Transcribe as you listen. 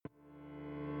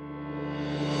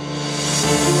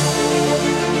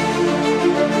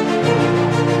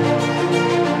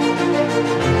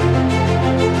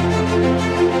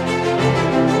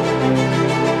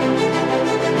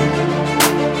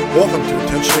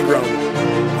Intentionally Grounded.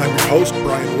 I'm your host,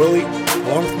 Brian Willey,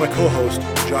 along with my co-host,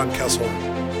 John Kessler.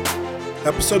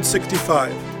 Episode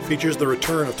 65 features the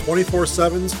return of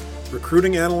 24/7's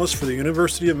recruiting analyst for the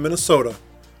University of Minnesota,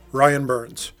 Ryan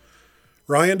Burns.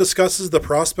 Ryan discusses the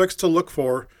prospects to look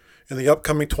for in the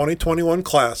upcoming 2021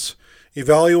 class,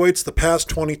 evaluates the past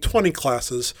 2020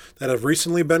 classes that have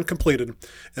recently been completed,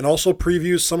 and also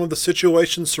previews some of the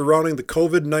situations surrounding the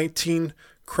COVID-19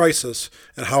 crisis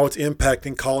and how it's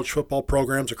impacting college football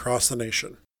programs across the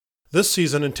nation. This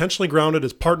season, Intentionally Grounded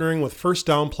is partnering with First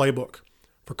Down Playbook.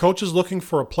 For coaches looking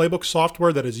for a playbook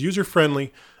software that is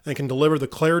user-friendly and can deliver the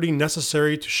clarity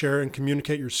necessary to share and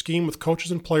communicate your scheme with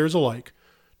coaches and players alike,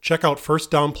 check out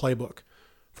First Down Playbook.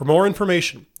 For more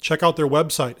information, check out their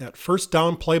website at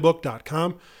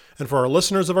firstdownplaybook.com, and for our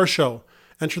listeners of our show,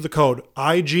 enter the code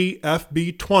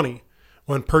IGFB20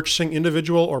 when purchasing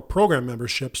individual or program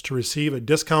memberships to receive a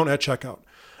discount at checkout.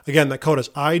 Again, that code is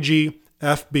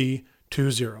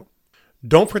IGFB20.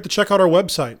 Don't forget to check out our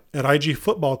website at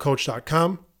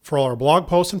igfootballcoach.com for all our blog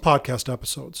posts and podcast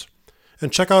episodes.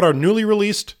 And check out our newly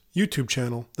released YouTube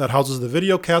channel that houses the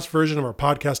videocast version of our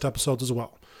podcast episodes as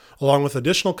well, along with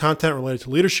additional content related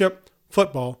to leadership,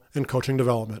 football, and coaching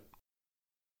development.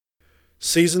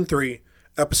 Season 3,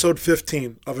 Episode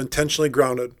 15 of Intentionally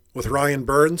Grounded with Ryan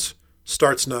Burns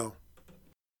starts now.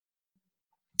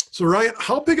 So Ryan,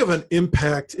 how big of an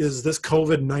impact is this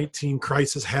COVID-19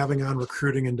 crisis having on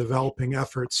recruiting and developing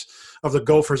efforts of the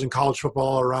Gophers in college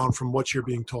football around from what you're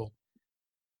being told?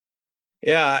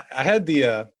 Yeah, I had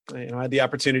the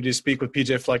opportunity to speak with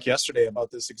PJ Fleck yesterday about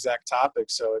this exact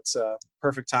topic, so it's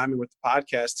perfect timing with the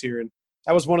podcast here. And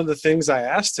that was one of the things I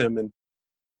asked him, and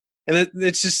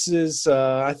it just is,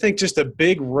 I think, just a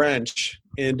big wrench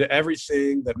into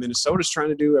everything that Minnesota's trying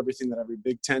to do, everything that every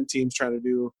Big Ten team's trying to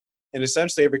do, and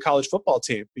essentially every college football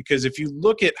team. Because if you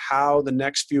look at how the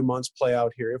next few months play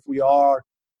out here, if we are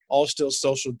all still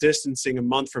social distancing a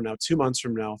month from now, 2 months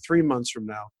from now, 3 months from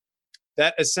now,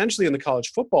 that essentially in the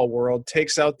college football world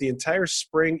takes out the entire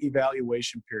spring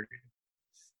evaluation period.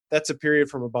 That's a period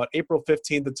from about April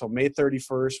 15th until May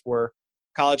 31st where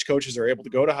college coaches are able to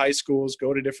go to high schools,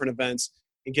 go to different events,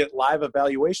 and get live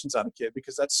evaluations on a kid,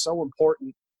 because that's so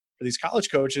important for these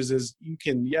college coaches. Is you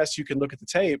can look at the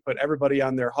tape, but everybody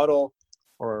on their huddle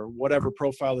or whatever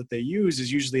profile that they use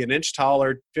is usually an inch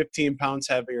taller, 15 pounds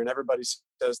heavier, and everybody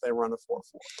says they run a 4.4.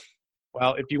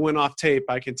 Well, if you went off tape,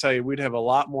 I can tell you we'd have a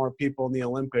lot more people in the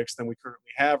Olympics than we currently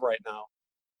have right now.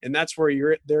 And that's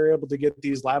where they're able to get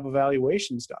these lab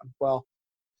evaluations done. Well,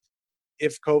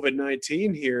 if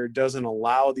COVID-19 here doesn't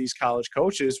allow these college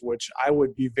coaches, which I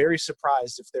would be very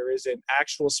surprised if there is an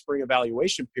actual spring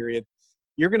evaluation period,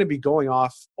 you're going to be going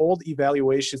off old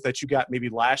evaluations that you got maybe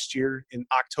last year in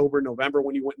October, November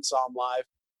when you went and saw them live.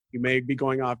 You may be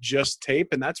going off just tape,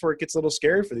 and that's where it gets a little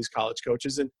scary for these college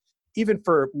coaches. And even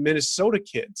for Minnesota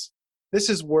kids,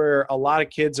 this is where a lot of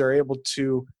kids are able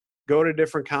to go to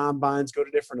different combines, go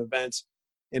to different events,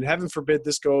 and heaven forbid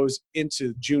this goes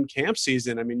into June camp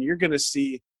season. I mean, you're going to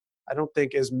see, I don't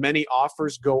think as many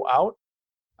offers go out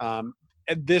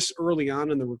at this early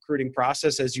on in the recruiting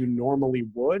process as you normally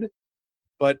would,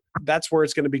 but that's where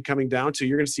it's going to be coming down to.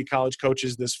 You're going to see college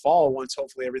coaches this fall, once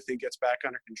hopefully everything gets back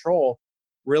under control,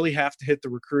 really have to hit the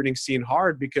recruiting scene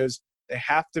hard, because they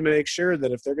have to make sure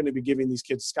that if they're going to be giving these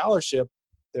kids scholarship,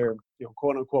 they're,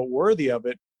 quote unquote, worthy of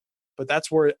it. But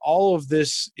that's where all of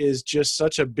this is just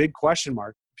such a big question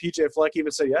mark. PJ Fleck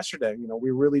even said yesterday, we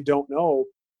really don't know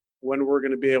when we're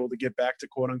going to be able to get back to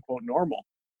quote unquote normal.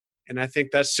 And I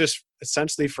think that's just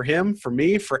essentially for him, for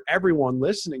me, for everyone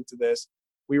listening to this,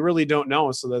 we really don't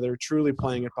know, so that they're truly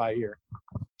playing it by ear.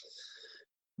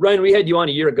 Ryan, we had you on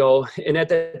a year ago, and at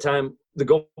that time, the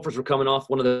Gophers were coming off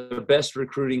one of the best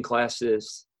recruiting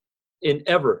classes in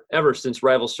ever since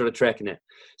Rivals started tracking it.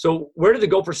 So where do the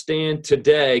Gophers stand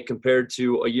today compared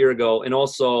to a year ago, and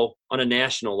also on a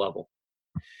national level?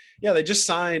 Yeah, they just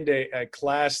signed a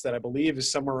class that I believe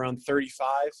is somewhere around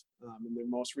 35 in their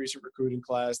most recent recruiting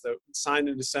class that signed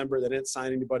in December. They didn't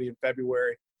sign anybody in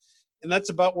February. And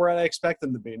that's about where I expect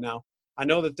them to be. Now, I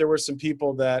know that there were some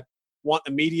people that want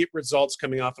immediate results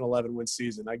coming off an 11-win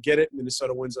season. I get it.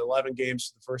 Minnesota wins 11 games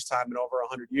for the first time in over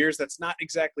 100 years. That's not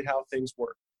exactly how things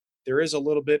work. There is a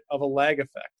little bit of a lag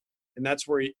effect. And that's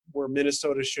where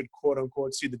Minnesota should, quote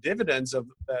unquote, see the dividends of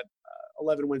that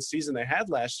 11-win season they had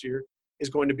last year is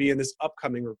going to be in this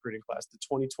upcoming recruiting class, the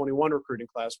 2021 recruiting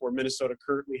class, where Minnesota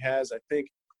currently has, I think,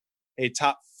 a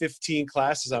top 15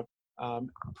 classes up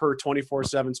per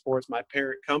 24/7 Sports, my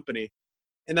parent company.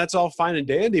 And that's all fine and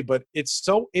dandy, but it's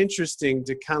so interesting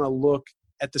to kind of look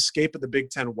at the scape of the Big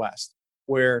Ten West,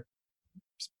 where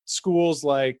schools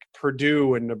like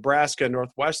Purdue and Nebraska and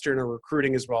Northwestern are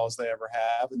recruiting as well as they ever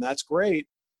have, and that's great.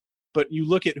 But you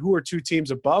look at who are two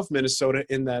teams above Minnesota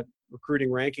in that recruiting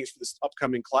rankings for this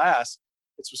upcoming class,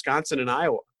 it's Wisconsin and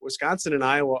Iowa. Wisconsin and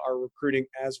Iowa are recruiting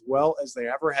as well as they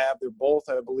ever have. They're both,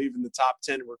 I believe, in the top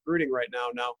 10 in recruiting right now.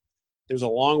 Now, there's a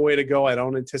long way to go. I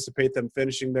don't anticipate them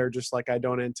finishing there, just like I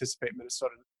don't anticipate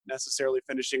Minnesota necessarily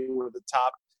finishing with the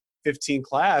top 15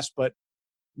 class. But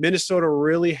Minnesota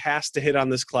really has to hit on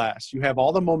this class. You have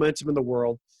all the momentum in the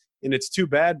world, and it's too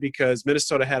bad because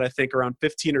Minnesota had, I think, around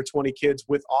 15 or 20 kids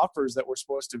with offers that were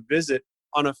supposed to visit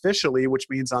unofficially, which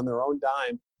means on their own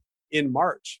dime, in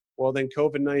March. Well, then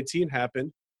COVID-19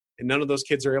 happened, and none of those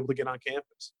kids are able to get on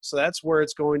campus. So that's where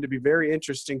it's going to be very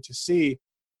interesting to see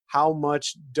how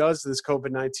much does this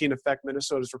COVID-19 affect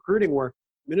Minnesota's recruiting, where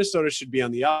Minnesota should be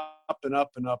on the up and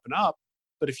up and up and up.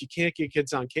 But if you can't get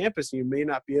kids on campus, and you may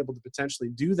not be able to potentially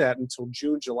do that until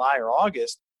June, July, or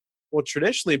August, well,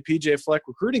 traditionally, PJ Fleck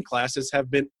recruiting classes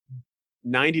have been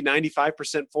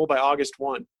 90-95% full by August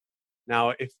 1. Now,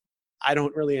 if I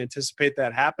don't really anticipate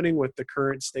that happening with the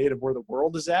current state of where the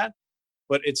world is at,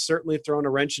 but it's certainly thrown a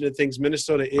wrench into things.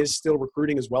 Minnesota is still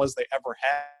recruiting as well as they ever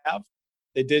have.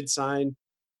 They did sign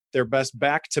their best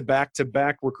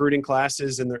back-to-back-to-back recruiting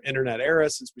classes in their internet era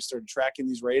since we started tracking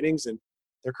these ratings, and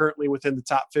they're currently within the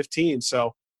top 15.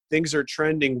 So things are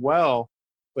trending well,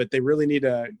 but they really need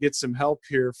to get some help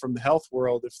here from the health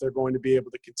world if they're going to be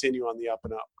able to continue on the up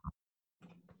and up.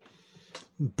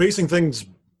 Basing things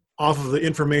off of the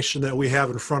information that we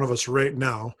have in front of us right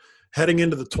now, heading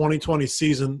into the 2020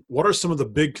 season, what are some of the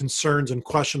big concerns and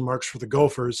question marks for the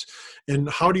Gophers, and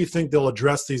how do you think they'll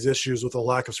address these issues with a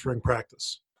lack of spring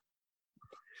practice?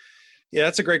 Yeah,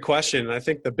 that's a great question. And I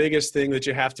think the biggest thing that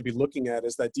you have to be looking at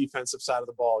is that defensive side of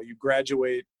the ball. You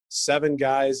graduate 7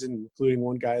 guys, including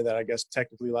one guy that I guess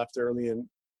technically left early, and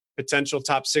potential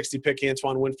top 60 pick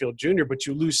Antoine Winfield Jr., but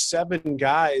you lose 7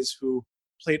 guys who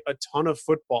played a ton of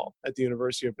football at the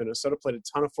University of Minnesota, played a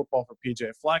ton of football for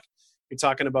PJ Fleck. You're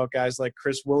talking about guys like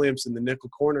Chris Williams in the nickel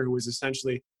corner, who was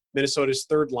essentially Minnesota's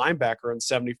third linebacker on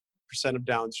 70% of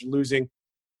downs. You're losing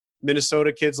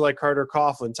Minnesota kids like Carter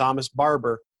Coughlin, Thomas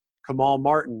Barber, Kamal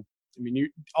Martin. I mean,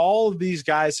 all of these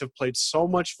guys have played so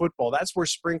much football. That's where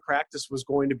spring practice was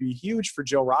going to be huge for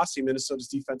Joe Rossi, Minnesota's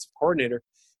defensive coordinator,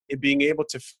 in being able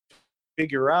to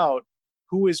figure out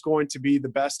who is going to be the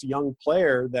best young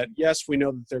player that, yes, we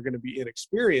know that they're going to be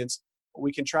inexperienced, but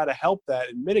we can try to help that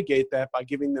and mitigate that by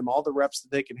giving them all the reps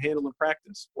that they can handle in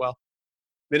practice. Well,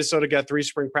 Minnesota got 3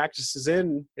 spring practices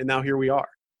in, and now here we are.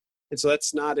 And so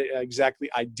that's not exactly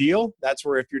ideal. That's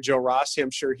where if you're Joe Rossi, I'm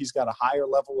sure he's got a higher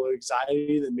level of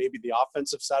anxiety than maybe the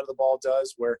offensive side of the ball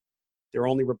does, where they're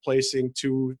only replacing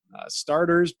 2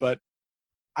 starters. But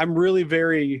I'm really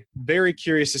very, very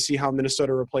curious to see how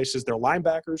Minnesota replaces their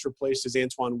linebackers, replaces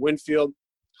Antoine Winfield.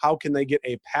 How can they get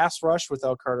a pass rush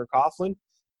without Carter Coughlin?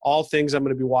 All things I'm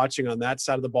going to be watching on that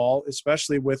side of the ball,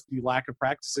 especially with the lack of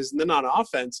practices. And then on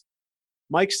offense,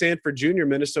 Mike Sanford Jr.,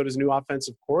 Minnesota's new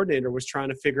offensive coordinator, was trying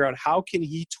to figure out how can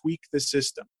he tweak the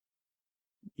system.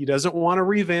 He doesn't want to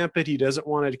revamp it. He doesn't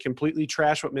want to completely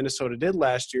trash what Minnesota did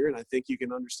last year, and I think you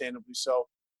can understandably so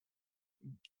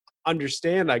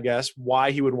understand, I guess,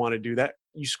 why he would want to do that.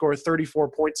 You score 34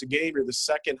 points a game. You're the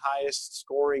second highest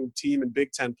scoring team in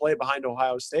Big Ten play behind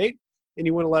Ohio State, and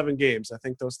you win 11 games. I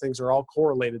think those things are all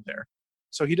correlated there.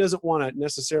 So he doesn't want to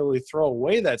necessarily throw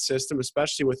away that system,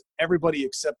 especially with everybody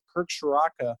except Kirk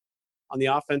Ciarrocca on the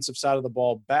offensive side of the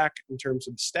ball back in terms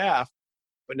of staff.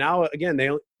 But now, again,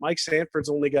 Mike Sanford's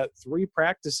only got 3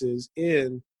 practices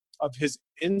in of his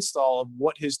install of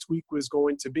what his tweak was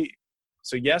going to be.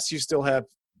 So, yes, you still have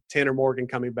Tanner Morgan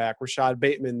coming back, Rashad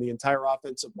Bateman, the entire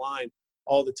offensive line,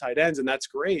 all the tight ends, and that's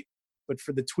great. But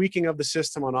for the tweaking of the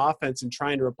system on offense and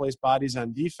trying to replace bodies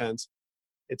on defense,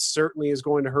 it certainly is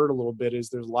going to hurt a little bit, as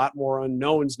there's a lot more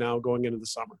unknowns now going into the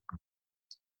summer.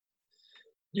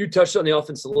 You touched on the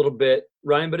offense a little bit,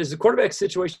 Ryan, but is the quarterback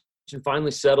situation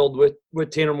finally settled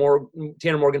with Tanner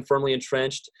Morgan firmly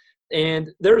entrenched?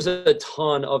 And there's a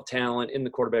ton of talent in the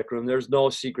quarterback room. There's no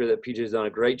secret that PJ's done a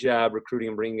great job recruiting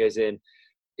and bringing guys in.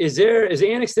 Is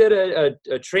Annexstad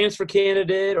a transfer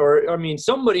candidate? Or, I mean,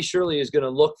 somebody surely is going to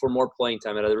look for more playing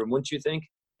time out of the room, wouldn't you think?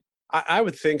 I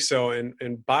would think so,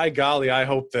 and by golly, I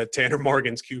hope that Tanner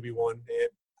Morgan's QB1.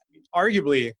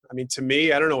 Arguably, I mean, to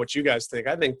me, I don't know what you guys think.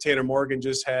 I think Tanner Morgan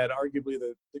just had arguably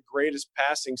the greatest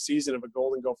passing season of a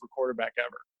Golden Gopher quarterback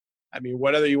ever. I mean,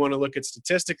 whether you want to look at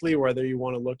statistically, whether you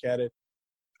want to look at it,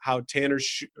 how Tanner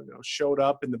showed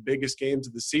up in the biggest games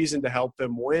of the season to help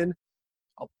them win.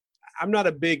 I'm not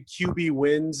a big QB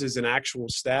wins as an actual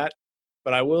stat.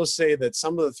 But I will say that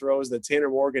some of the throws that Tanner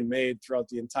Morgan made throughout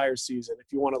the entire season,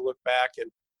 if you want to look back,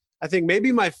 and I think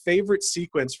maybe my favorite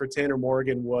sequence for Tanner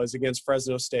Morgan was against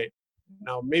Fresno State.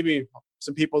 Now, maybe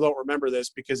some people don't remember this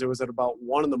because it was at about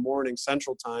 1 a.m.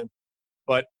 Central Time,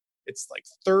 but it's like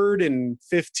 3rd and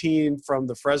 15 from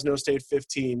the Fresno State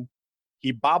 15.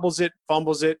 He bobbles it,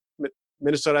 fumbles it.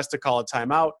 Minnesota has to call a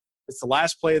timeout. It's the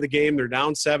last play of the game. They're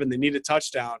down 7. They need a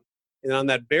touchdown. And on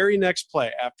that very next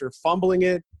play, after fumbling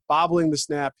it, bobbling the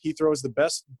snap, he throws the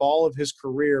best ball of his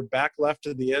career back left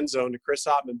of the end zone to Chris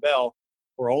Ottman-Bell,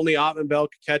 where only Ottman-Bell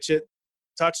could catch it.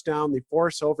 Touchdown. They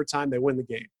force overtime. They win the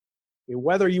game. I mean,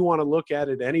 whether you want to look at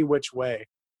it any which way,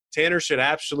 Tanner should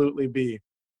absolutely be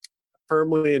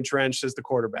firmly entrenched as the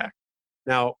quarterback.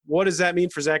 Now, what does that mean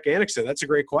for Zach Annexstad? That's a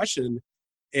great question.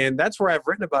 And that's where I've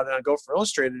written about it on Gopher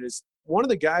Illustrated, is one of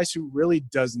the guys who really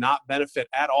does not benefit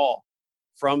at all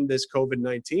from this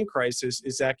COVID-19 crisis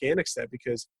is Zach Annexstad,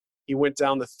 because he went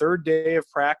down the 3rd day of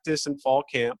practice in fall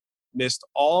camp, missed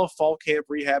all of fall camp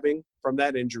rehabbing from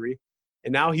that injury,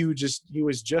 and now he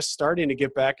was just starting to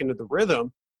get back into the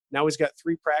rhythm. Now he's got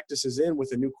 3 practices in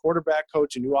with a new quarterback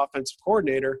coach, a new offensive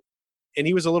coordinator, and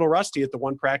he was a little rusty at the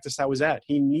one practice I was at.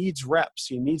 He needs reps.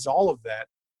 He needs all of that.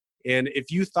 And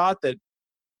if you thought that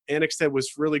Annexstad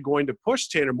was really going to push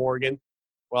Tanner Morgan,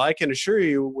 well, I can assure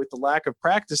you with the lack of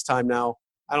practice time now,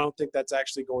 I don't think that's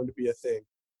actually going to be a thing.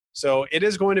 So it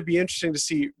is going to be interesting to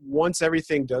see once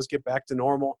everything does get back to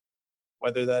normal,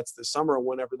 whether that's this summer or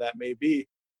whenever that may be,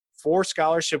 4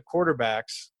 scholarship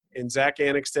quarterbacks in Zach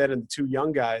Annexstad and the 2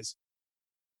 young guys.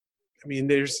 I mean,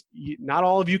 there's not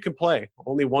all of you can play.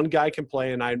 Only one guy can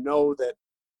play, and I know that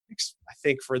I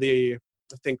think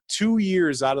 2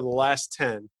 years out of the last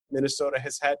 10, Minnesota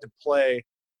has had to play,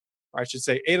 or I should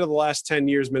say 8 of the last 10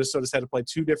 years, Minnesota's had to play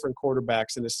 2 different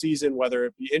quarterbacks in a season, whether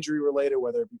it be injury-related,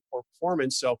 whether it be poor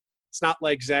performance. So it's not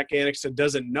like Zach Annexstad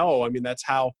doesn't know. I mean, that's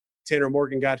how Tanner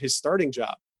Morgan got his starting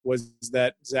job, was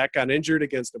that Zach got injured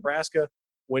against Nebraska,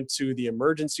 went to the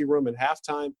emergency room at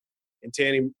halftime, and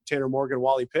Tanner Morgan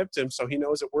Wally pipped him, so he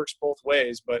knows it works both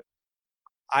ways. But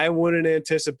I wouldn't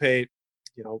anticipate,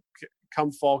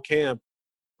 come fall camp,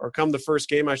 or come the first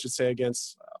game, I should say,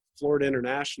 against Florida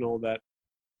International, that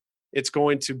it's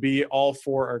going to be all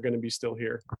 4 are going to be still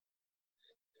here.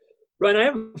 Ryan, I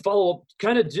have a follow-up,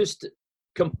 kind of just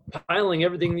compiling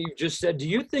everything that you just said. Do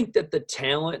you think that the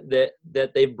talent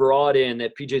that they brought in,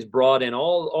 that PJ's brought in,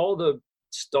 all the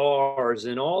stars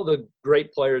and all the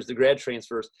great players, the grad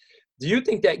transfers, do you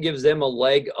think that gives them a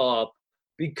leg up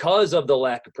because of the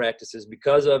lack of practices,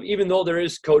 because of, even though there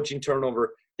is coaching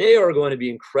turnover, they are going to be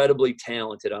incredibly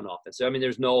talented on offense? I mean,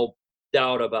 there's no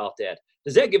doubt about that.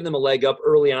 Does that give them a leg up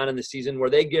early on in the season where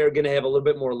they are going to have a little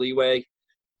bit more leeway,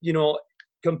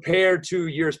 compared to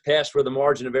years past where the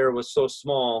margin of error was so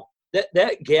small?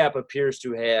 That gap appears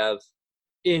to have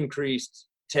increased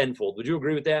tenfold. Would you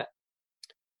agree with that?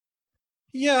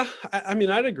 Yeah, I mean,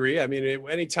 I'd agree. I mean,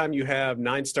 anytime you have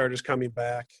 9 starters coming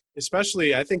back,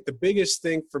 especially, I think the biggest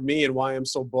thing for me and why I'm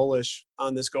so bullish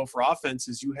on this Gopher offense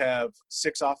is you have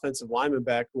 6 offensive linemen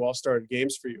back who all started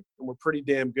games for you, and were pretty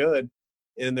damn good.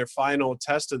 In their final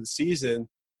test of the season,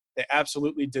 they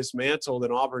absolutely dismantled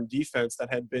an Auburn defense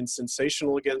that had been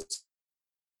sensational against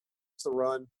the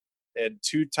run. They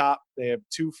have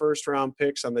 2 first-round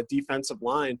picks on the defensive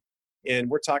line.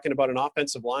 And we're talking about an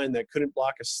offensive line that couldn't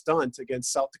block a stunt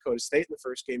against South Dakota State in the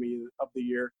first game of the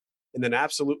year, and then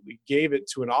absolutely gave it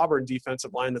to an Auburn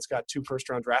defensive line that's got 2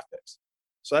 first-round draft picks.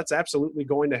 So that's absolutely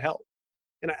going to help.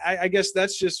 And I guess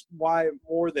that's just why,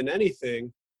 more than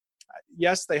anything,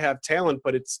 yes, they have talent,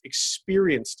 but it's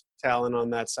experienced talent on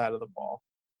that side of the ball.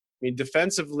 I mean,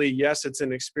 defensively, yes, it's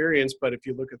inexperienced, but if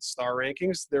you look at star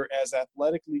rankings, they're as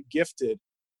athletically gifted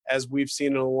as we've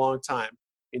seen in a long time.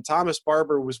 And Thomas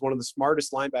Barber was one of the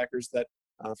smartest linebackers that,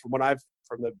 from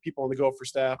the people on the Gopher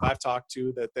staff I've talked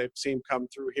to, that they've seen come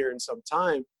through here in some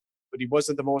time, but he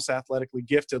wasn't the most athletically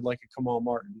gifted like a Kamal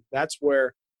Martin. That's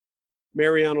where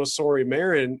Mariano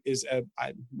Sori-Marin is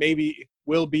maybe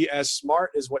will be as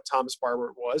smart as what Thomas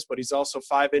Barber was, but he's also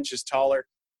 5 inches taller,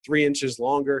 3 inches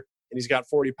longer, and he's got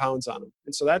 40 pounds on him.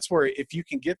 And so that's where, if you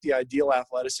can get the ideal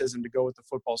athleticism to go with the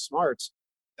football smarts,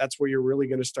 that's where you're really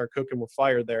going to start cooking with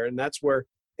fire there. And that's where,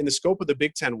 in the scope of the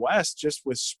Big Ten West, just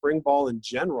with spring ball in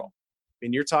general, I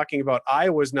mean, you're talking about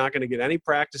Iowa's not going to get any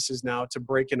practices now to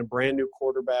break in a brand new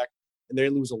quarterback, and they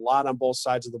lose a lot on both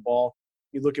sides of the ball.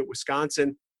 You look at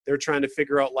Wisconsin, they're trying to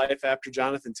figure out life after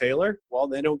Jonathan Taylor. Well,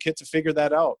 they don't get to figure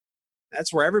that out.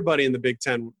 That's where everybody in the Big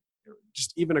Ten,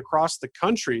 just even across the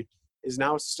country, is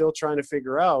now still trying to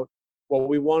figure out, well,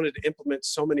 we wanted to implement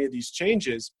so many of these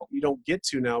changes, but we don't get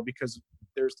to now because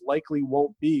there's likely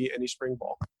won't be any spring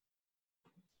ball.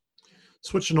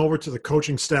 Switching over to the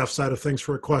coaching staff side of things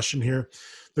for a question here.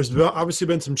 There's obviously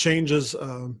been some changes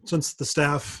since the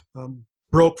staff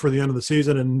broke for the end of the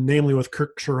season, and namely with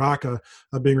Kirk Ciarrocca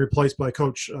being replaced by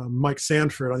Coach Mike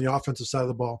Sanford on the offensive side of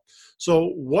the ball. So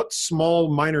what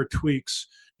small minor tweaks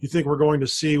do you think we're going to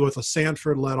see with a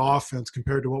Sanford-led offense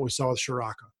compared to what we saw with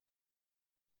Ciarrocca?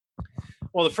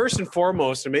 Well, the first and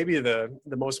foremost, and maybe the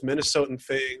most Minnesotan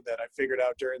thing that I figured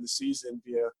out during the season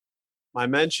via my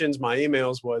mentions, my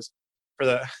emails, was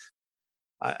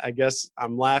I guess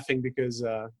I'm laughing because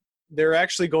they're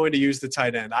actually going to use the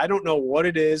tight end. I don't know what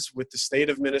it is with the state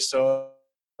of Minnesota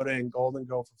and Golden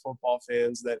Gopher football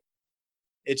fans that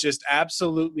it just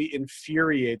absolutely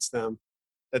infuriates them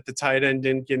that the tight end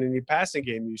didn't get any passing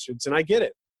game usage. And I get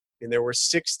it. And there were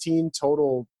 16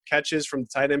 total catches from the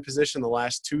tight end position the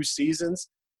last 2 seasons.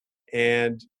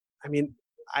 And, I mean,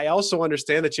 I also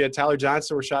understand that you had Tyler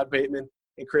Johnson, Rashad Bateman,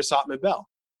 and Chris Ottman-Bell.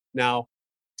 Now,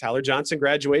 Tyler Johnson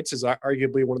graduates as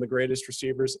arguably one of the greatest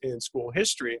receivers in school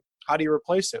history. How do you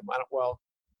replace him? Well,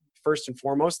 first and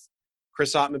foremost,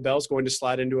 Chris Ottman-Bell is going to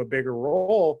slide into a bigger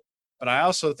role. But I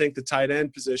also think the tight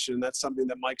end position, and that's something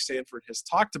that Mike Sanford has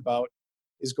talked about,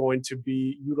 is going to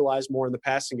be utilized more in the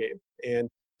passing game. And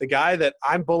the guy that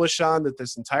I'm bullish on, that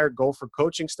this entire Gopher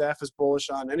coaching staff is bullish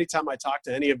on, anytime I talk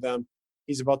to any of them,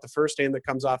 he's about the first name that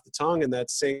comes off the tongue, and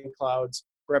that's St. Cloud's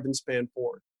Brevin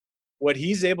Spanford. What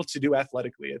he's able to do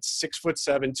athletically, it's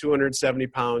 6'7", 270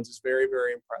 pounds, is very,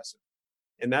 very impressive.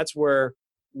 And that's where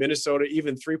Minnesota,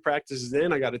 even 3 practices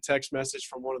in, I got a text message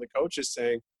from one of the coaches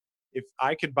saying, if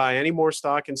I could buy any more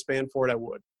stock in Spanford, I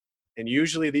would. And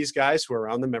usually these guys who are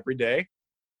around them every day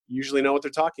usually know what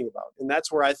they're talking about. And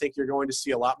that's where I think you're going to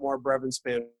see a lot more Brevin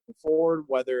Spanford,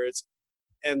 whether it's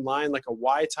end line like a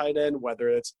Y tight end, whether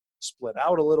it's split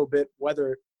out a little bit,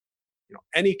 whether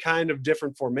any kind of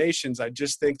different formations. I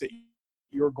just think that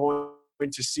you're going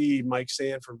to see Mike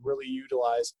Sanford really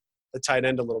utilize the tight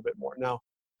end a little bit more. Now,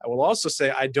 I will also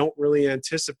say I don't really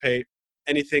anticipate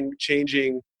anything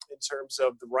changing in terms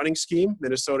of the running scheme.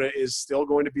 Minnesota is still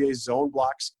going to be a zone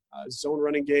blocks, zone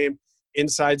running game,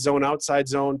 inside zone, outside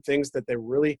zone, things that they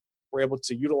really were able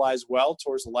to utilize well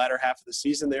towards the latter half of the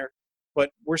season there.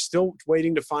 But we're still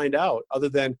waiting to find out, other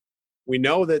than we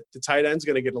know that the tight end's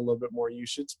going to get a little bit more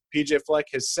usage. PJ Fleck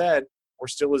has said we're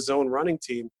still a zone running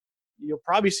team. You'll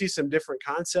probably see some different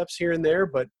concepts here and there,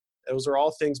 but those are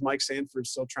all things Mike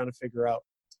Sanford's still trying to figure out.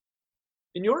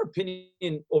 In your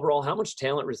opinion, overall, how much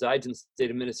talent resides in the state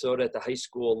of Minnesota at the high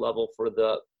school level for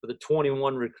the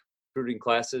 21 recruiting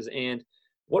classes, and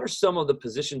what are some of the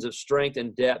positions of strength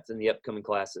and depth in the upcoming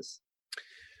classes?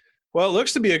 Well, it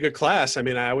looks to be a good class. I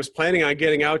mean, I was planning on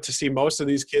getting out to see most of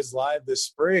these kids live this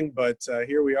spring, but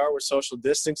here we are with social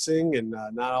distancing, and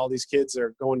not all these kids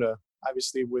are going to,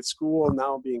 obviously, with school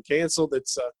now being canceled.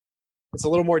 It's a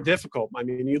little more difficult. I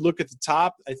mean, you look at the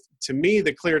top, to me,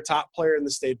 the clear top player in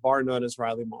the state, bar none, is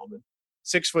Riley Mallman.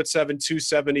 6'7",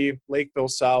 270, Lakeville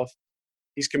South.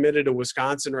 He's committed to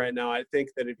Wisconsin right now. I think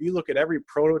that if you look at every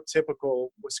prototypical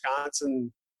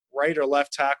Wisconsin right or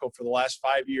left tackle for the last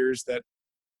 5 years that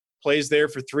plays there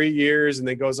for 3 years and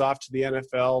then goes off to the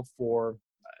NFL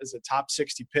as a top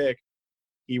 60 pick,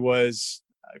 he was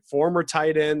a former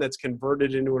tight end that's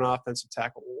converted into an offensive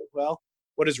tackle. Well,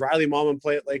 what does Riley Mallman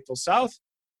play at Lakeville South?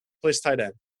 He plays tight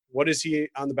end. What is he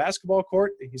on the basketball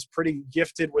court? He's pretty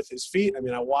gifted with his feet. I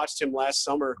mean, I watched him last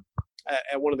summer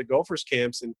at one of the Gophers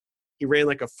camps, and he ran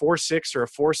like a 4.6 or a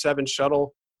 4.7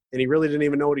 shuttle, and he really didn't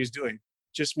even know what he's doing.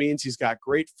 It just means he's got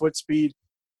great foot speed.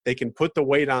 They can put the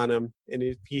weight on him,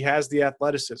 and he has the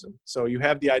athleticism. So you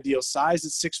have the ideal size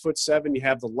at 6'7". You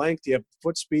have the length. You have the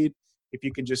foot speed. If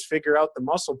you can just figure out the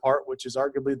muscle part, which is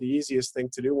arguably the easiest thing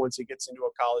to do once he gets into a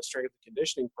college strength and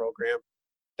conditioning program,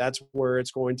 that's where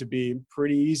it's going to be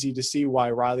pretty easy to see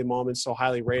why Riley Mallman's so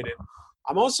highly rated.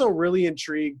 I'm also really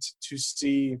intrigued to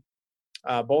see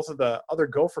both of the other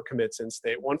Gopher commits in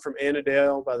state, one from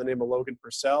Annandale by the name of Logan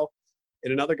Purcell,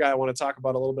 and another guy I want to talk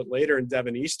about a little bit later in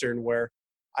Devin Eastern, where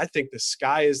I think the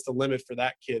sky is the limit for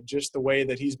that kid, just the way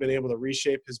that he's been able to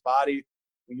reshape his body.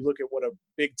 When you look at what a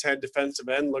Big Ten defensive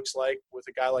end looks like with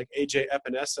a guy like A.J.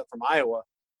 Epinesa from Iowa,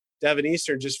 Devin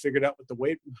Eastern just figured out what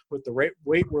the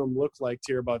weight room looked like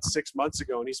here about 6 months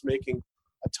ago, and he's making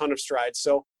a ton of strides.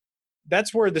 So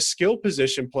that's where the skill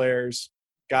position players,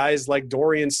 guys like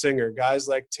Dorian Singer, guys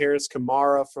like Terrence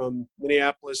Kamara from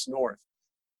Minneapolis North,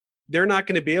 they're not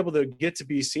going to be able to get to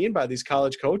be seen by these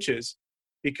college coaches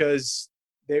because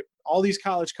all these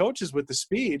college coaches with the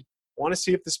speed want to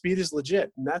see if the speed is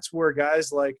legit. And that's where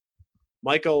guys like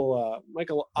Michael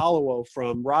Alowo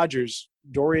from Rogers,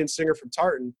 Dorian Singer from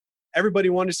Tartan, everybody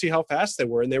wanted to see how fast they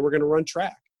were, and they were going to run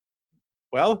track.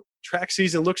 Well, track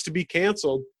season looks to be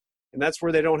canceled, and that's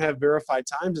where they don't have verified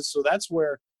times. And so that's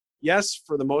where, yes,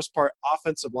 for the most part,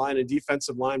 offensive line and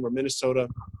defensive line, where Minnesota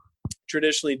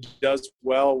traditionally does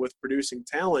well with producing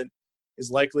talent, is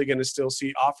likely going to still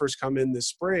see offers come in this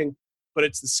spring. But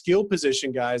it's the skill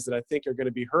position guys that I think are going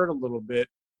to be hurt a little bit,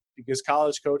 because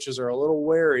college coaches are a little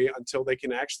wary until they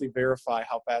can actually verify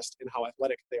how fast and how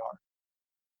athletic they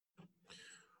are.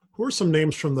 Who are some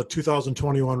names from the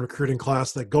 2021 recruiting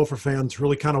class that Gopher fans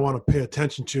really kind of want to pay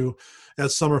attention to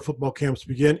as summer football camps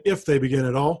begin, if they begin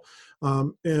at all?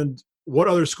 And what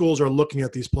other schools are looking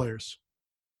at these players?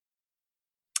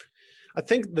 I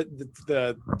think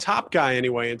the top guy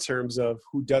anyway in terms of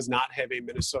who does not have a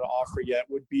Minnesota offer yet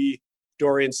would be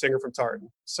Dorian Singer from Tartan,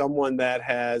 someone that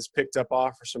has picked up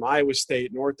offers from Iowa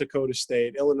State, North Dakota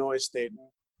State, Illinois State,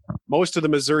 most of the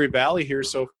Missouri Valley here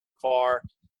so far.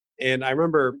 And I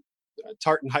remember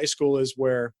Tartan High School is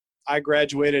where I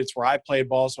graduated. It's where I played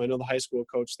ball, so I know the high school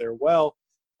coach there well.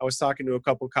 I was talking to a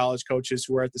couple of college coaches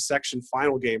who were at the section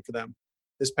final game for them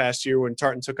this past year when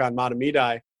Tartan took on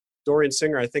Matamidi. Dorian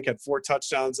Singer, I think, had 4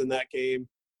 touchdowns in that game.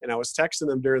 And I was texting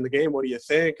them during the game, what do you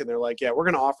think? And they're like, yeah, we're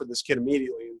going to offer this kid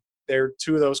immediately. They're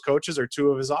 2 of those coaches or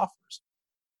 2 of his offers.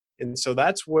 And so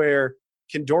that's where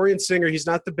can Dorian Singer, he's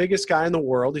not the biggest guy in the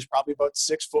world. He's probably about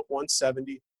 6 foot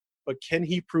 170. But can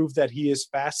he prove that he is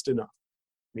fast enough?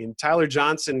 I mean, Tyler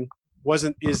Johnson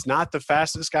is not the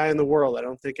fastest guy in the world. I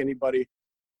don't think anybody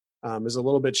is a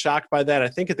little bit shocked by that. I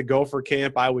think at the Gopher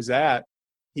camp I was at,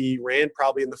 he ran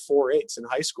probably in the 4.8s in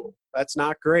high school. That's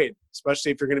not great,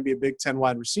 especially if you're going to be a Big Ten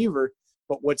wide receiver.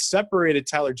 But what separated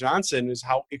Tyler Johnson is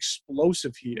how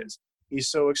explosive he is. He's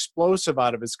so explosive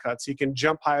out of his cuts. He can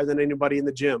jump higher than anybody in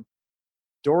the gym.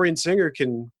 Dorian Singer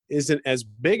isn't as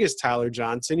big as Tyler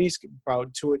Johnson. He's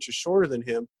about 2 inches shorter than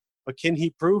him. But can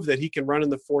he prove that he can run in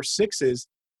the 4.6s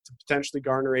to potentially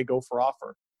garner a Gopher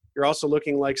offer? You're also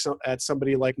looking at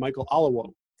somebody like Michael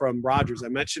Alawo from Rogers. I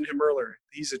mentioned him earlier.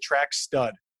 He's a track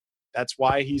stud. That's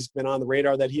why he's been on the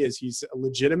radar that he is. He's a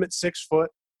legitimate 6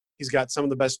 foot. He's got some of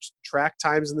the best track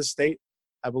times in the state.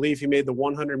 I believe he made the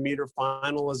 100-meter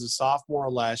final as a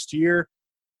sophomore last year.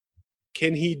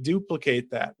 Can he duplicate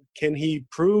that? Can he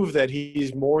prove that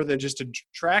he's more than just a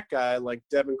track guy like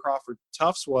Devin Crawford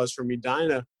Tufts was from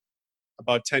Edina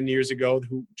about 10 years ago,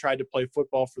 who tried to play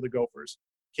football for the Gophers?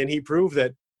 Can he prove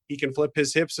that he can flip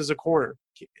his hips as a corner?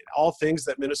 All things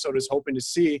that Minnesota is hoping to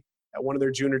see at one of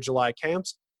their June or July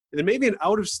camps. And then maybe an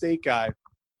out-of-state guy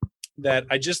that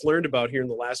I just learned about here in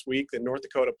the last week that North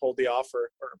Dakota pulled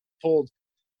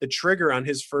the trigger on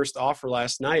his first offer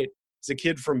last night. Is a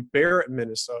kid from Barrett,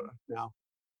 Minnesota. Now,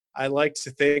 I like to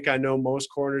think I know most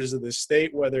corners of the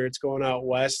state, whether it's going out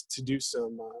west to do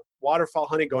some waterfowl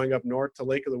hunting, going up north to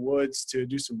Lake of the Woods to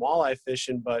do some walleye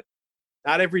fishing, but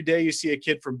not every day you see a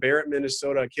kid from Barrett,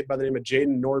 Minnesota, a kid by the name of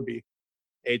Jaden Norby,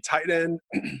 a tight end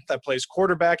that plays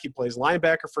quarterback. He plays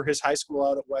linebacker for his high school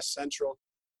out at West Central.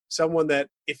 Someone that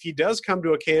if he does come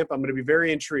to a camp, I'm going to be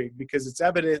very intrigued because it's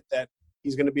evident that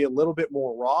he's going to be a little bit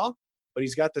more raw, but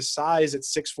he's got the size at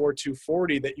 6'4",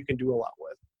 240 that you can do a lot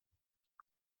with.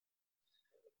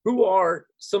 Who are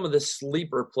some of the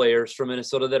sleeper players from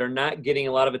Minnesota that are not getting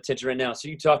a lot of attention right now? So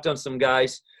you talked on some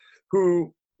guys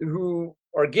who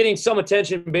are getting some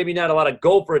attention, maybe not a lot of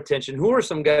Gopher attention. Who are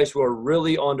some guys who are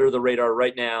really under the radar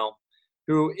right now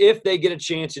who, if they get a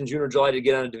chance in June or July to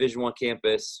get on a Division I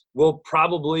campus, will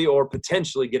probably or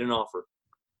potentially get an offer?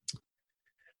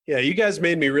 Yeah, you guys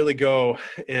made me really go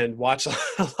and watch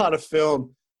a lot of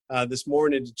film this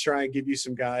morning to try and give you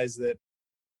some guys that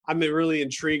I'm really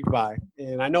intrigued by.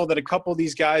 And I know that a couple of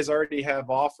these guys already have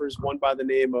offers, one by the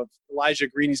name of Elijah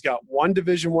Green. He's got one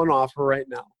Division I offer right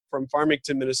now from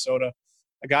Farmington, Minnesota,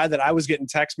 a guy that I was getting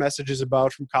text messages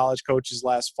about from college coaches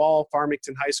last fall,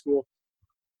 Farmington High School.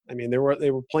 I mean, they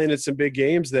were playing in some big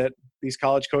games that these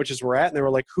college coaches were at, and they were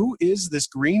like, who is this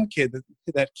Green kid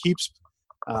that keeps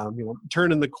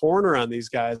turning the corner on these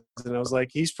guys? And I was like,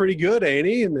 he's pretty good, ain't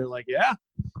he? And they're like, yeah.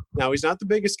 Now, he's not the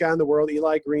biggest guy in the world.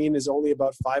 Eli Green is only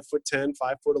about 5'10",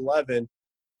 5'11",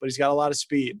 but he's got a lot of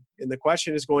speed. And the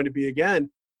question is going to be, again,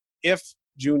 if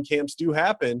June camps do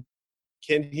happen,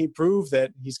 can he prove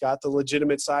that he's got the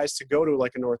legitimate size to go to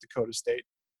like a North Dakota State?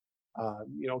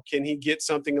 Can he get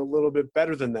something a little bit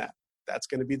better than that? That's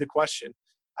going to be the question.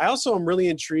 I also am really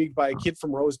intrigued by a kid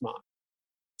from Rosemont.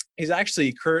 He's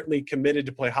actually currently committed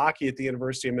to play hockey at the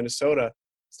University of Minnesota.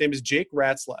 His name is Jake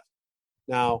Ratzlaff.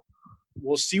 Now,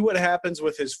 we'll see what happens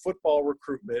with his football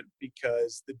recruitment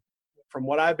because from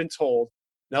what I've been told,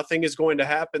 nothing is going to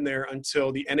happen there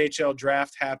until the NHL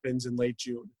draft happens in late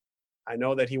June. I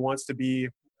know that he wants to be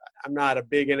I'm not a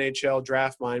big NHL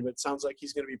draft mind, but it sounds like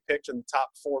he's going to be picked in the top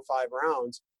 4 or 5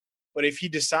 rounds. But if he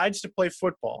decides to play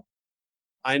football,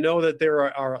 I know that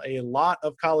there are a lot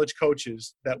of college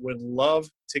coaches that would love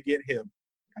to get him.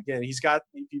 Again,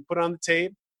 if you put on the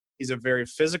tape, he's a very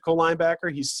physical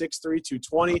linebacker. He's 6'3",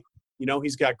 220.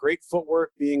 He's got great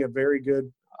footwork, being a very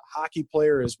good hockey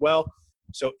player as well.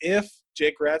 So if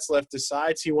Jake Ratzlaff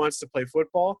decides he wants to play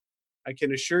football, I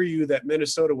can assure you that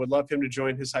Minnesota would love him to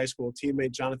join his high school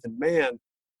teammate Jonathan Mann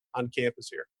on campus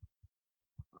here.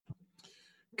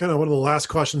 Kind of one of the last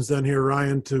questions then here,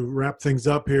 Ryan, to wrap things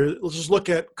up here. Let's just look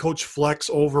at Coach Fleck's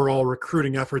overall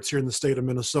recruiting efforts here in the state of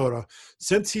Minnesota.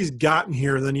 Since he's gotten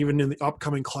here, then even in the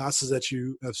upcoming classes that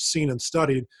you have seen and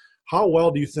studied, how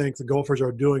well do you think the Gophers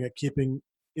are doing at keeping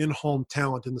in-home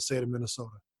talent in the state of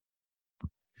Minnesota?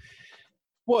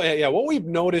 Well, yeah, what we've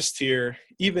noticed here,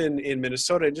 even in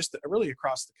Minnesota and just really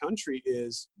across the country,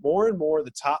 is more and more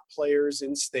the top players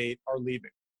in state are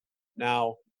leaving.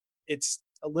 Now, it's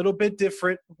a little bit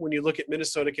different when you look at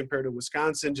Minnesota compared to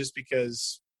Wisconsin, just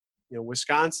because,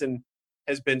 Wisconsin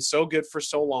has been so good for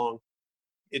so long.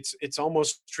 It's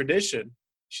almost tradition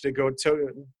to go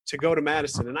to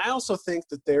Madison. And I also think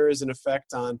that there is an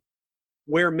effect on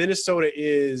where Minnesota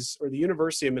is, or the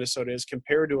University of Minnesota is,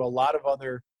 compared to a lot of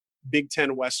other Big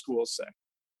Ten West schools, say,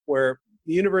 where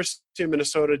the University of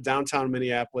Minnesota, downtown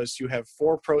Minneapolis, you have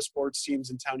 4 pro sports teams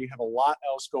in town. You have a lot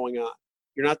else going on.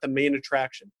 You're not the main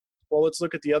attraction. Well, let's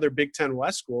look at the other Big Ten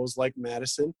West schools like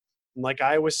Madison and like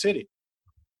Iowa City.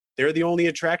 They're the only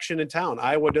attraction in town.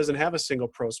 Iowa doesn't have a single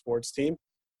pro sports team,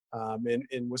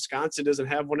 and Wisconsin doesn't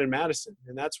have one in Madison.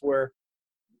 And that's where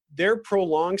their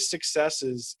prolonged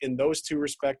successes in those 2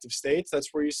 respective states, that's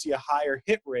where you see a higher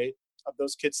hit rate of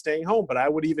those kids staying home. But I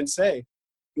would even say,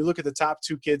 you look at the top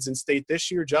 2 kids in state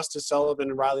this year, Justice Sullivan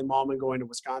and Riley Mallman, going to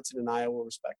Wisconsin and Iowa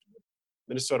respectively.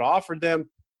 Minnesota offered them.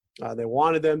 They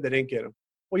wanted them. They didn't get them.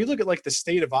 Well, you look at like the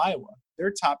state of Iowa. Their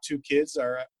top 2 kids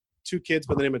are 2 kids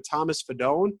by the name of Thomas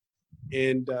Fedone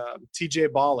and TJ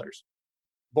Ballers.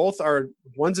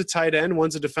 One's a tight end,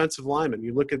 one's a defensive lineman.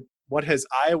 You look at what has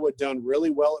Iowa done really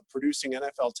well at producing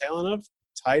NFL talent of?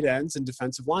 Tight ends and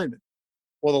defensive linemen.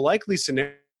 Well, the likely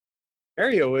scenario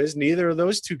is neither of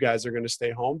those 2 guys are going to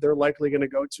stay home. They're likely going to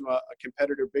go to a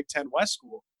competitor Big Ten West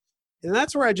school. And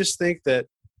that's where I just think that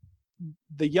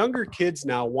the younger kids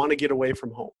now want to get away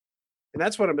from home. And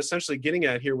that's what I'm essentially getting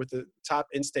at here with the top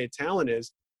in-state talent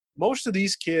is most of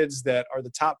these kids that are the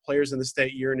top players in the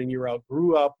state year in and year out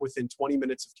grew up within 20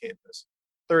 minutes of campus,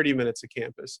 30 minutes of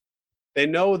campus. They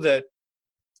know that,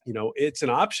 it's an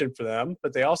option for them,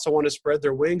 but they also want to spread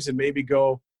their wings and maybe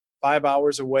go 5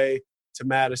 hours away to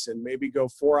Madison, maybe go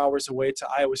 4 hours away to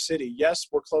Iowa City. Yes,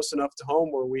 we're close enough to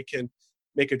home where we can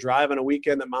make a drive on a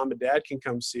weekend that mom and dad can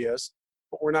come see us,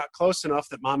 but we're not close enough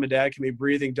that mom and dad can be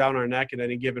breathing down our neck at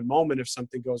any given moment if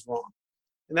something goes wrong.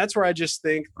 And that's where I just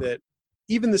think that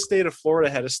even the state of Florida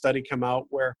had a study come out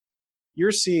where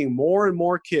you're seeing more and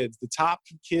more kids, the top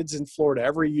kids in Florida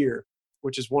every year,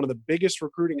 which is one of the biggest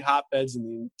recruiting hotbeds in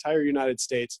the entire United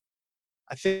States.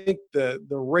 I think the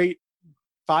rate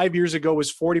 5 years ago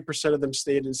was 40% of them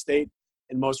stayed in state,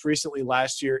 and most recently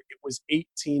last year it was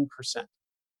 18%.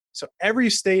 So every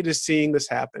state is seeing this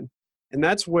happen. And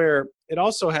that's where it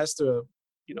also has to,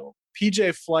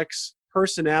 PJ Fleck's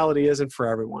personality isn't for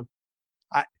everyone.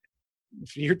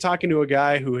 If you're talking to a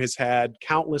guy who has had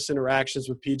countless interactions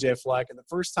with PJ Fleck, and the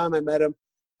first time I met him,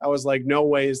 I was like, no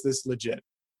way is this legit.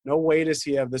 No way does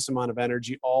he have this amount of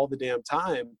energy all the damn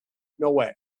time. No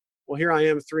way. Well, here I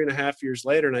am 3.5 years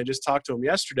later, and I just talked to him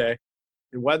yesterday,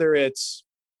 and whether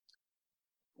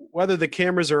the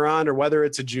cameras are on or whether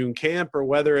it's a June camp or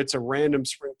whether it's a random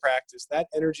spring practice, that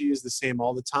energy is the same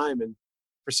all the time. And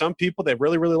for some people, they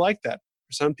really, really like that.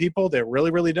 For some people, they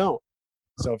really, really don't.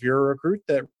 So if you're a recruit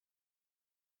that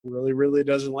really, really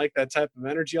doesn't like that type of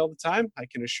energy all the time, I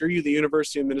can assure you the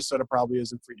University of Minnesota probably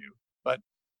isn't for you. But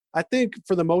I think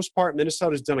for the most part,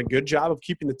 Minnesota's done a good job of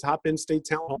keeping the top in-state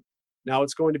talent. Now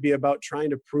it's going to be about trying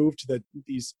to prove to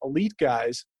these elite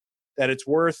guys that it's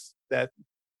worth that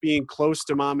being close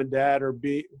to mom and dad, or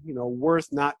worth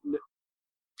not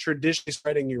traditionally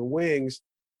spreading your wings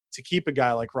to keep a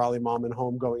guy like Riley Mallman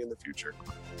home going in the future.